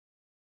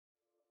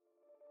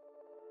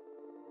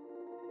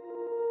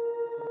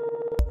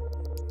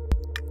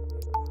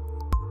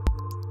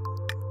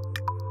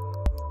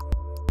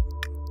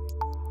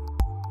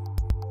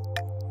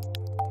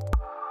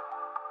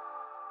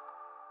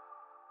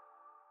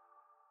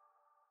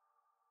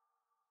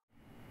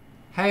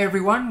Hey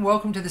everyone,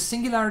 welcome to the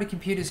Singularity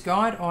Computers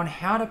guide on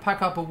how to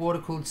pack up a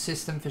water-cooled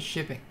system for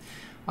shipping.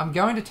 I'm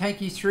going to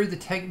take you through the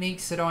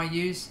techniques that I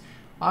use.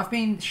 I've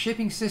been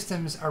shipping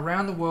systems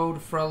around the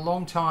world for a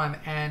long time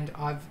and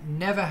I've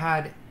never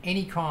had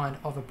any kind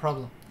of a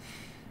problem.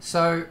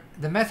 So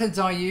the methods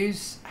I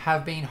use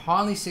have been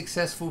highly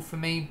successful for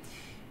me.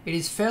 It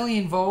is fairly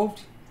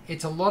involved,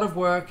 it's a lot of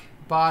work,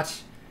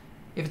 but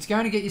if it's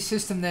going to get your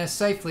system there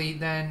safely,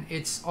 then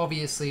it's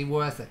obviously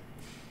worth it.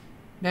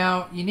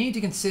 Now, you need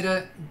to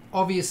consider,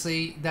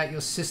 obviously, that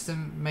your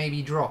system may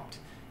be dropped.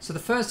 So the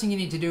first thing you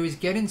need to do is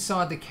get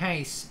inside the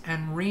case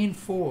and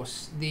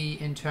reinforce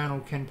the internal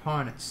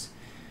components.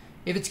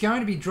 If it's going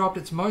to be dropped,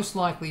 it's most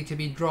likely to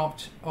be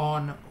dropped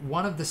on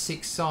one of the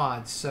 6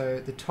 sides. So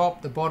the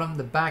top, the bottom,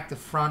 the back, the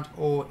front,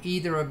 or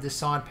either of the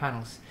side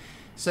panels.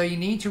 So you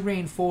need to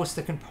reinforce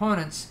the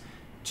components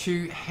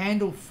to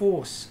handle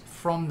force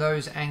from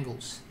those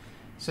angles.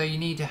 So you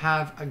need to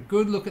have a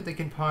good look at the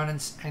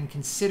components and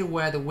consider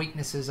where the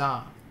weaknesses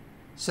are.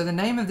 So the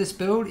name of this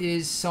build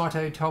is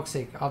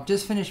Cytotoxic. I've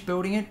just finished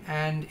building it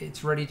and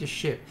it's ready to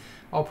ship.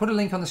 I'll put a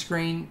link on the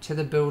screen to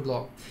the build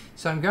log.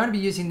 So I'm going to be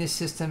using this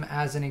system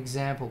as an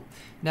example.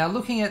 Now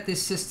looking at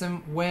this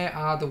system, where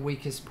are the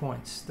weakest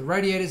points? The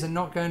radiators are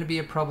not going to be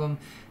a problem.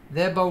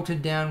 They're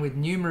bolted down with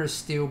numerous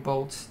steel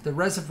bolts. The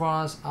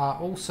reservoirs are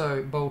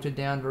also bolted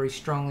down very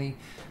strongly.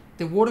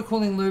 The water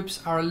cooling loops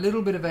are a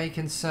little bit of a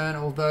concern,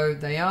 although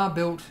they are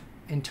built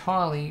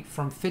entirely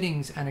from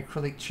fittings and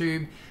acrylic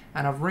tube,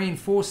 and I've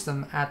reinforced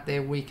them at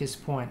their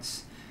weakest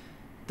points.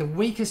 The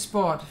weakest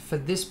spot for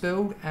this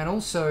build, and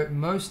also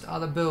most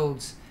other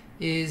builds,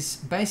 is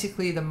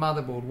basically the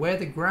motherboard, where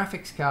the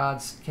graphics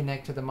cards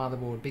connect to the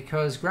motherboard,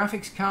 because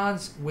graphics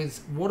cards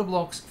with water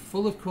blocks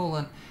full of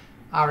coolant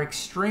are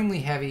extremely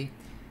heavy.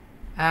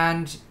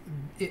 And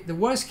the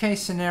worst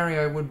case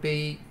scenario would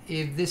be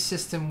if this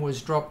system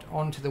was dropped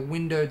onto the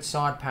windowed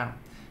side panel,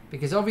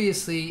 because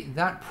obviously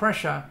that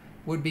pressure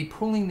would be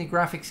pulling the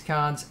graphics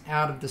cards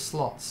out of the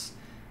slots.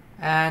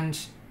 And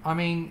I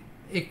mean,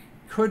 it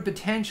could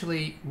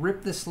potentially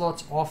rip the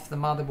slots off the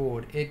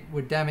motherboard. It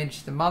would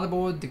damage the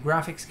motherboard, the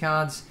graphics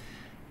cards,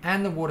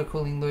 and the water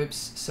cooling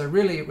loops. So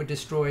really it would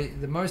destroy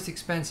the most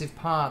expensive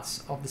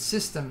parts of the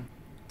system.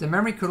 The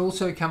memory could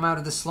also come out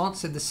of the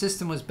slots if the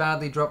system was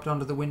badly dropped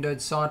onto the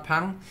windowed side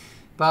panel,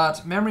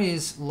 but memory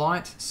is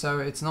light, so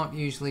it's not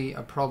usually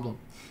a problem.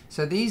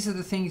 So these are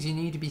the things you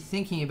need to be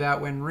thinking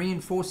about when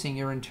reinforcing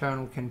your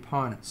internal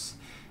components.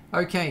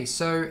 Okay,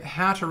 so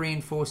how to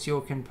reinforce your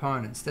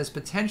components. There's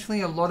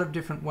potentially a lot of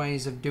different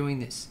ways of doing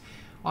this.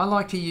 I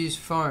like to use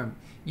foam,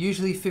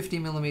 usually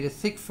 50mm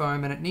thick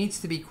foam, and it needs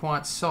to be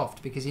quite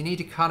soft because you need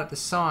to cut it to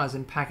size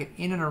and pack it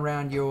in and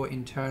around your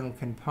internal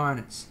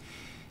components.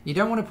 You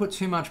don't want to put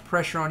too much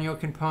pressure on your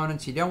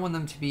components. You don't want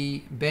them to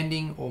be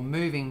bending or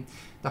moving.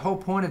 The whole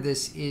point of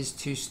this is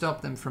to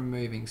stop them from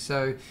moving.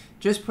 So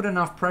just put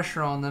enough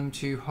pressure on them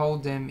to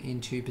hold them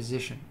into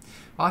position.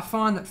 I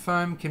find that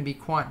foam can be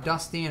quite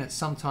dusty and it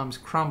sometimes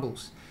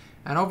crumbles.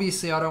 And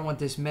obviously I don't want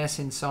this mess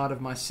inside of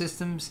my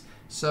systems.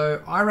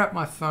 So I wrap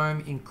my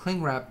foam in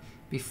cling wrap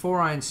before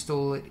I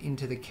install it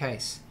into the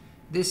case.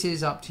 This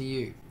is up to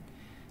you.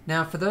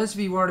 Now, for those of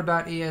you worried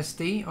about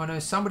ESD, I know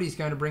somebody's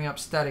going to bring up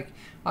static.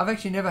 I've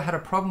actually never had a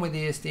problem with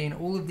ESD in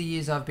all of the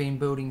years I've been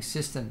building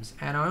systems,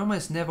 and I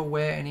almost never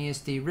wear an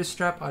ESD wrist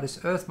strap. I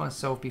just earth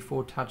myself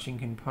before touching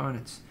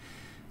components.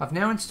 I've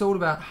now installed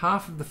about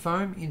half of the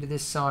foam into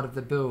this side of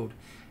the build,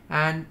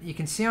 and you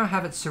can see I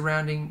have it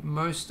surrounding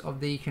most of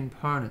the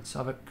components.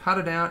 I've cut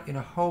it out in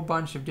a whole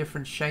bunch of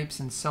different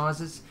shapes and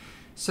sizes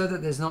so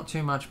that there's not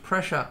too much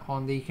pressure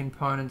on the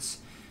components.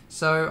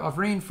 So I've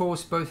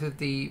reinforced both of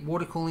the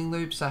water cooling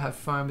loops. I have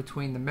foam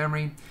between the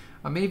memory.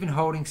 I'm even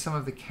holding some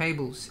of the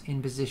cables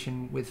in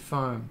position with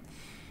foam.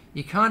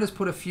 You can't just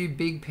put a few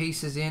big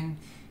pieces in.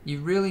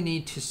 You really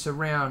need to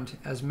surround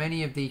as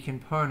many of the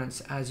components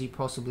as you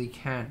possibly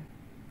can.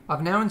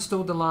 I've now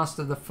installed the last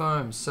of the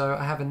foam, so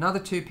I have another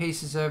 2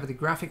 pieces over the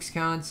graphics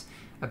cards,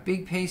 a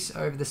big piece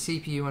over the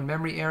CPU and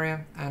memory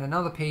area, and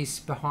another piece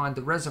behind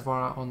the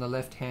reservoir on the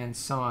left-hand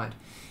side.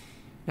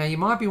 Now you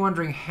might be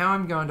wondering how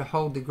I'm going to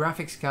hold the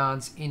graphics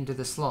cards into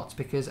the slots,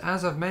 because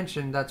as I've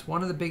mentioned, that's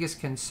one of the biggest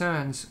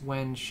concerns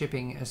when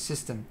shipping a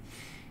system.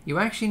 You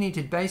actually need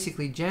to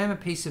basically jam a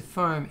piece of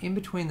foam in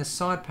between the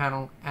side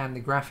panel and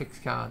the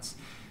graphics cards.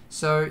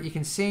 So you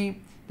can see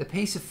the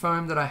piece of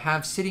foam that I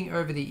have sitting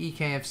over the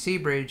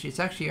EKFC bridge, it's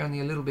actually only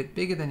a little bit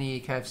bigger than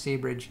the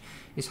EKFC bridge,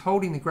 is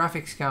holding the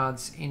graphics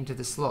cards into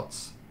the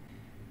slots.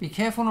 Be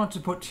careful not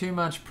to put too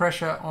much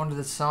pressure onto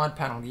the side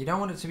panel. You don't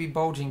want it to be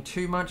bulging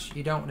too much,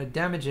 you don't want to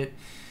damage it.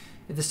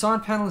 If the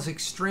side panel is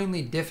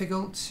extremely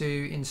difficult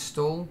to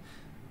install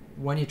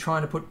when you're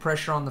trying to put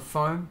pressure on the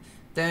foam,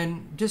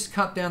 then just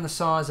cut down the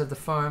size of the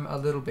foam a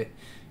little bit.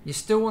 You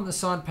still want the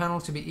side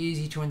panel to be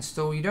easy to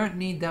install. You don't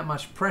need that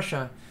much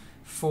pressure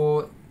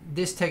for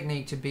this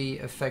technique to be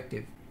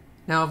effective.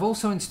 Now I've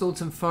also installed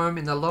some foam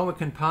in the lower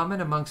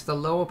compartment amongst the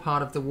lower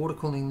part of the water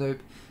cooling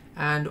loop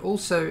and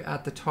also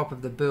at the top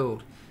of the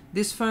build.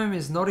 This foam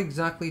is not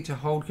exactly to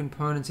hold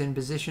components in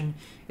position,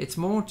 it's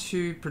more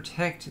to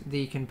protect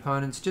the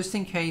components just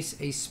in case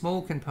a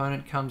small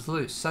component comes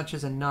loose, such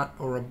as a nut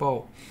or a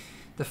bolt.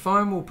 The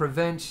foam will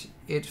prevent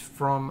it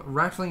from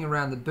rattling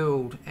around the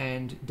build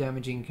and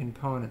damaging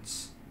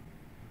components.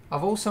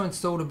 I've also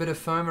installed a bit of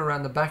foam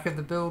around the back of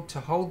the build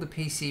to hold the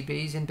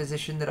PCBs in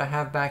position that I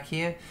have back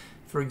here,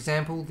 for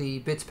example the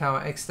Bits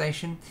Power X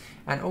station,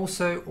 and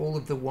also all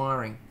of the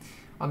wiring.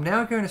 I'm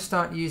now going to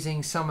start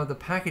using some of the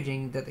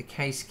packaging that the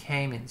case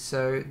came in.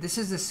 So this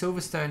is the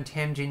Silverstone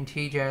Temjin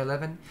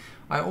TJ11.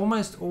 I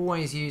almost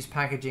always use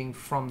packaging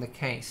from the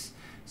case.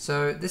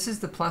 So this is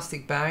the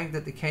plastic bag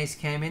that the case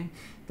came in.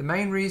 The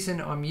main reason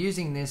I'm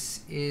using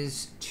this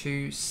is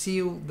to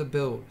seal the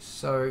build,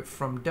 so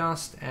from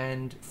dust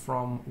and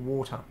from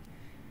water.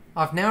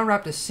 I've now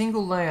wrapped a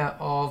single layer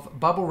of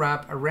bubble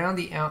wrap around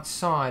the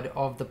outside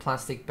of the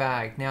plastic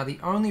bag. Now the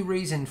only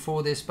reason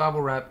for this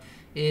bubble wrap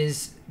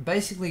is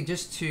basically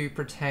just to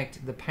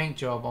protect the paint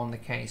job on the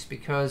case,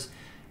 because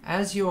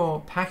as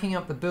you're packing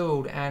up the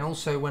build and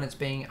also when it's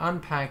being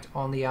unpacked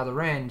on the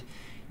other end,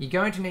 you're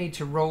going to need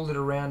to roll it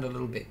around a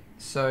little bit.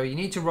 So you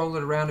need to roll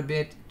it around a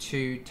bit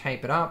to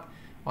tape it up.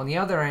 On the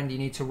other end, you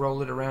need to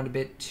roll it around a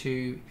bit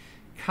to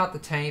cut the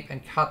tape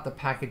and cut the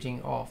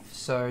packaging off.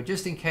 So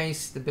just in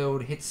case the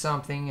build hits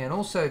something, and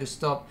also to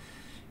stop,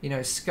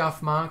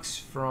 scuff marks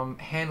from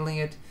handling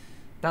it,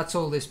 that's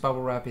all this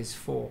bubble wrap is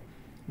for.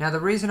 Now the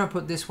reason I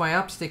put this way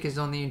up stickers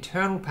on the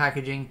internal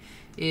packaging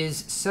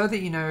is so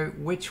that you know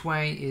which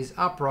way is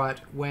upright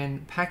when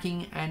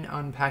packing and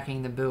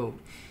unpacking the build.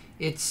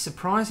 It's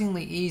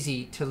surprisingly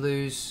easy to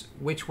lose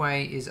which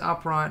way is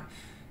upright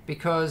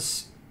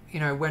because,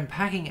 when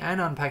packing and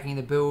unpacking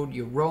the build,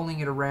 you're rolling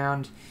it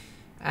around,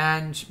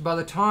 and by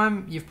the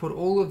time you've put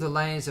all of the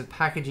layers of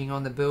packaging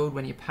on the build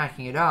when you're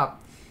packing it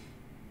up,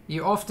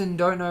 you often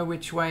don't know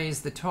which way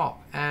is the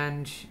top,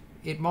 and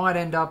it might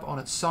end up on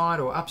its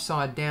side or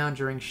upside down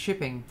during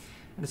shipping.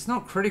 And it's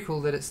not critical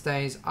that it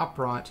stays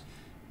upright,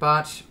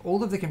 but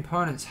all of the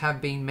components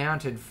have been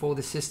mounted for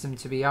the system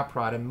to be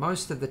upright, and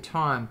most of the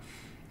time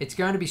it's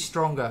going to be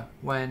stronger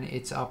when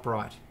it's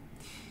upright.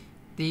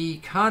 The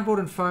cardboard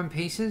and foam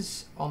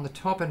pieces on the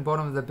top and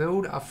bottom of the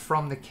build are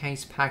from the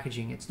case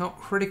packaging. It's not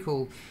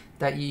critical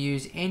that you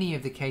use any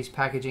of the case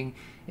packaging.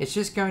 It's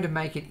just going to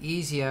make it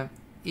easier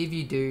if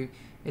you do.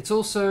 It's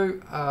also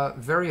a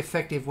very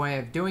effective way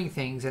of doing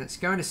things, and it's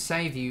going to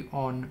save you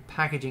on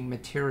packaging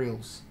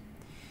materials.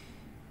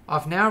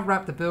 I've now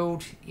wrapped the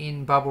build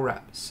in bubble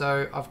wrap.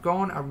 So I've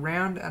gone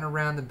around and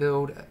around the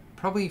build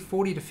probably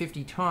 40 to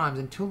 50 times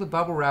until the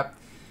bubble wrap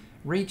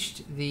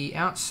reached the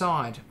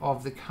outside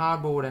of the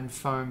cardboard and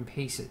foam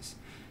pieces,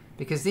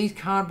 because these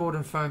cardboard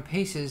and foam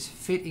pieces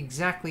fit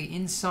exactly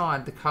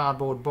inside the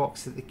cardboard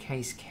box that the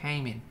case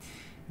came in.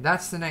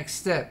 That's the next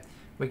step.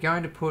 We're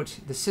going to put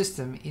the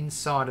system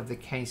inside of the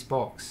case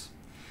box.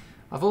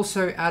 I've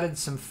also added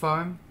some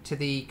foam to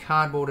the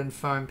cardboard and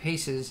foam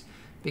pieces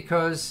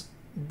because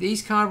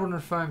these cardboard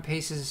and foam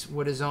pieces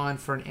were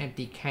designed for an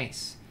empty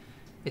case.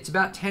 It's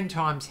about 10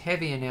 times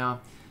heavier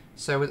now,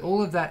 so with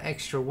all of that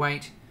extra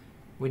weight,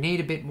 we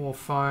need a bit more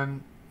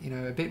foam,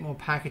 a bit more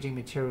packaging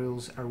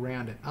materials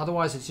around it.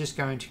 Otherwise, it's just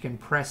going to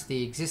compress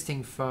the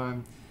existing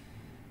foam,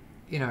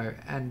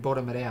 and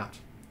bottom it out.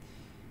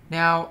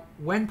 Now,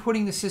 when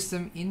putting the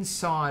system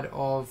inside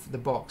of the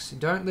box,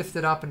 don't lift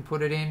it up and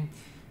put it in.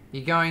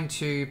 You're going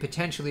to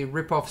potentially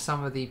rip off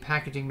some of the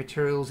packaging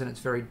materials, and it's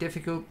very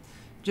difficult.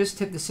 Just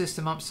tip the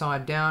system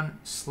upside down,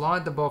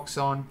 slide the box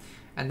on,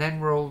 and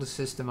then roll the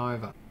system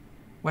over.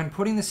 When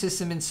putting the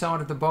system inside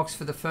of the box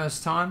for the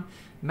first time,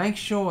 make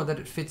sure that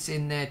it fits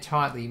in there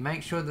tightly.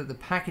 Make sure that the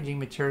packaging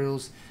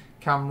materials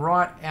come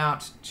right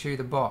out to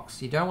the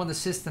box. You don't want the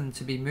system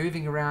to be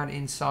moving around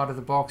inside of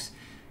the box.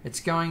 It's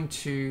going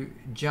to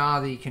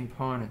jar the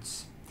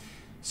components.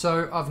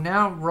 So I've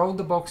now rolled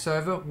the box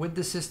over with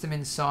the system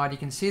inside. You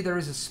can see there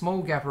is a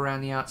small gap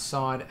around the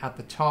outside at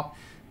the top,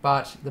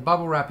 but the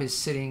bubble wrap is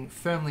sitting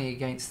firmly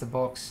against the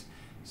box,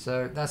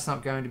 so that's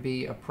not going to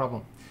be a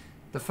problem.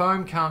 The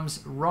foam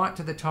comes right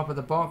to the top of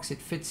the box. It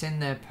fits in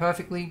there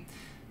perfectly.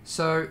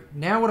 So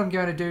now what I'm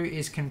going to do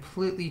is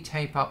completely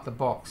tape up the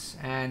box,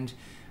 and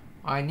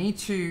I need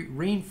to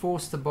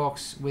reinforce the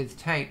box with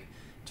tape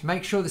to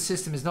make sure the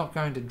system is not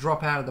going to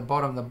drop out of the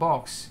bottom of the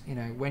box,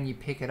 when you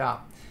pick it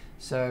up.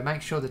 So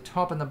make sure the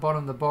top and the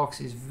bottom of the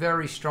box is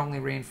very strongly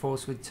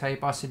reinforced with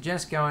tape. I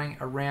suggest going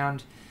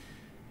around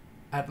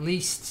at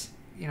least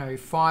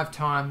 5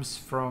 times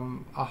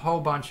from a whole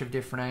bunch of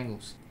different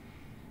angles.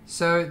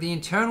 So the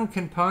internal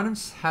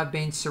components have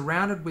been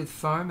surrounded with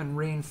foam and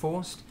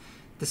reinforced.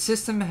 The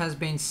system has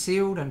been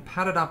sealed and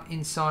padded up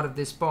inside of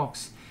this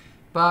box,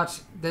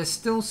 but there's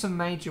still some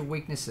major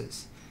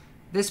weaknesses.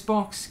 This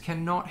box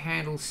cannot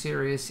handle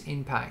serious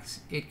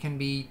impacts. It can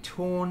be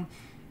torn,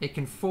 it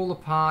can fall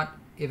apart.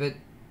 If it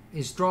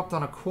is dropped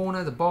on a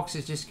corner, the box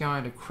is just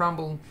going to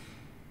crumble.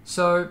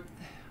 So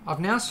I've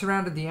now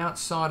surrounded the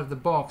outside of the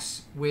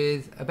box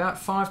with about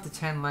 5 to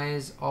 10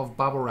 layers of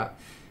bubble wrap.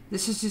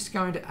 This is just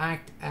going to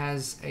act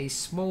as a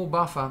small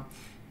buffer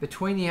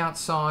between the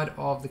outside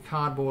of the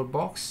cardboard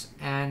box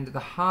and the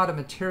harder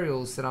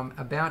materials that I'm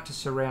about to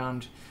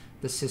surround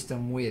the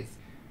system with.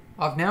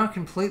 I've now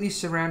completely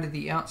surrounded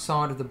the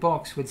outside of the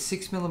box with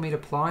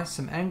 6mm ply,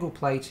 some angle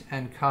plate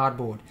and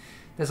cardboard.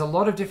 There's a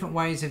lot of different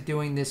ways of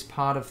doing this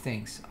part of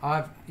things.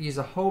 I've used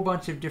a whole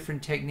bunch of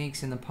different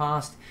techniques in the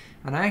past,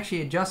 and I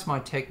actually adjust my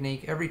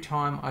technique every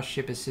time I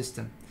ship a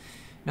system.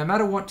 No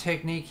matter what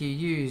technique you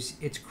use,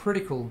 it's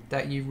critical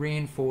that you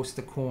reinforce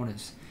the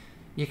corners.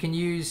 You can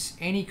use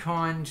any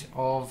kind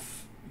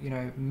of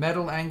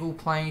metal angle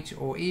plate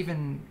or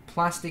even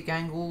plastic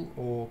angle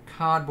or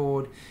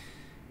cardboard.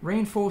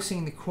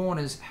 Reinforcing the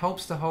corners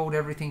helps to hold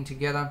everything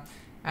together,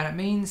 and it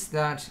means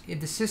that if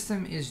the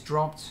system is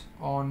dropped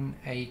on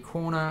a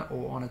corner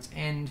or on its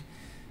end,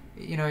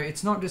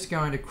 it's not just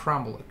going to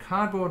crumble. A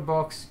cardboard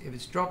box, if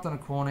it's dropped on a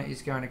corner,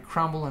 is going to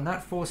crumble, and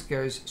that force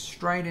goes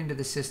straight into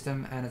the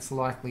system and it's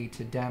likely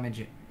to damage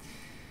it.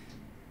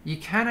 You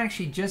can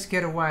actually just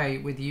get away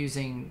with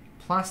using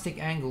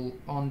plastic angle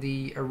on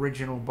the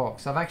original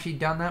box. I've actually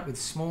done that with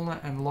smaller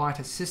and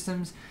lighter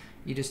systems.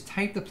 You just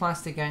tape the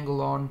plastic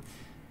angle on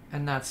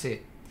and that's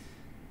it.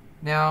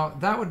 Now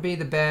that would be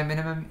the bare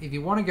minimum. If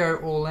you want to go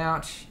all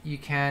out, you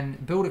can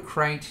build a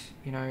crate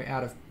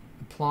out of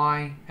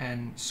ply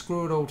and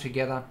screw it all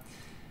together.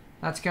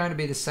 That's going to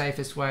be the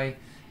safest way,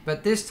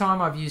 but this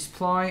time I've used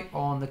ply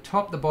on the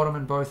top, the bottom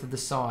and both of the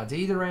sides.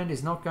 Either end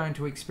is not going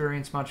to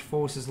experience much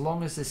force as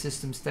long as the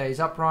system stays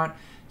upright,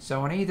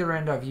 so on either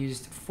end I've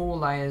used 4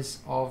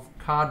 layers of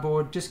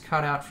cardboard just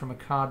cut out from a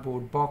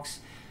cardboard box.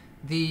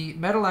 The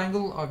metal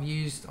angle I've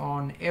used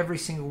on every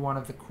single one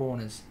of the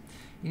corners.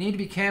 You need to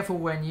be careful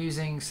when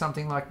using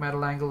something like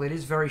metal angle. It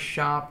is very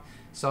sharp,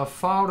 so I've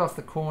filed off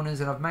the corners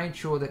and I've made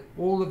sure that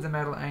all of the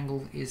metal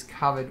angle is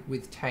covered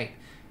with tape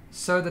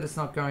so that it's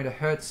not going to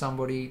hurt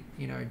somebody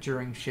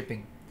during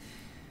shipping.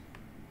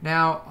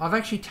 Now I've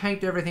actually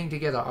taped everything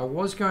together. I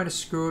was going to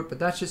screw it, but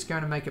that's just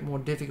going to make it more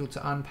difficult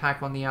to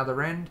unpack on the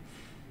other end.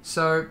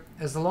 So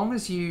as long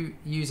as you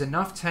use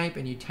enough tape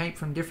and you tape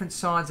from different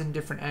sides and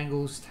different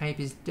angles, tape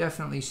is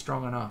definitely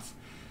strong enough.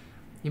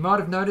 You might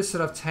have noticed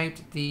that I've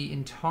taped the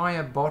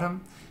entire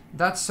bottom.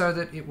 That's so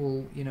that it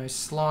will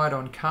slide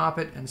on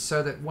carpet, and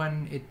so that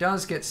when it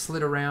does get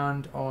slid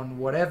around on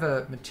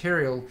whatever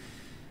material,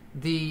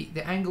 the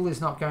angle is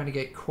not going to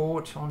get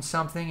caught on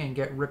something and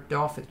get ripped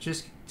off. It's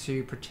just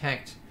to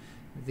protect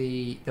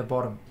the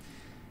bottom.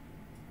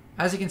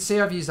 As you can see,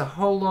 I've used a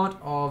whole lot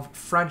of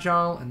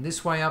fragile and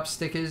this way up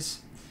stickers,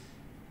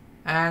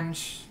 and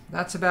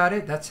that's about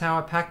it. That's how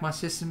I pack my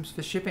systems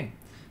for shipping.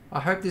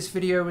 I hope this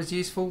video was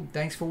useful.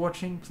 Thanks for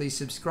watching. Please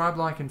subscribe,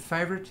 like and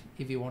favorite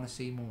if you want to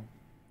see more.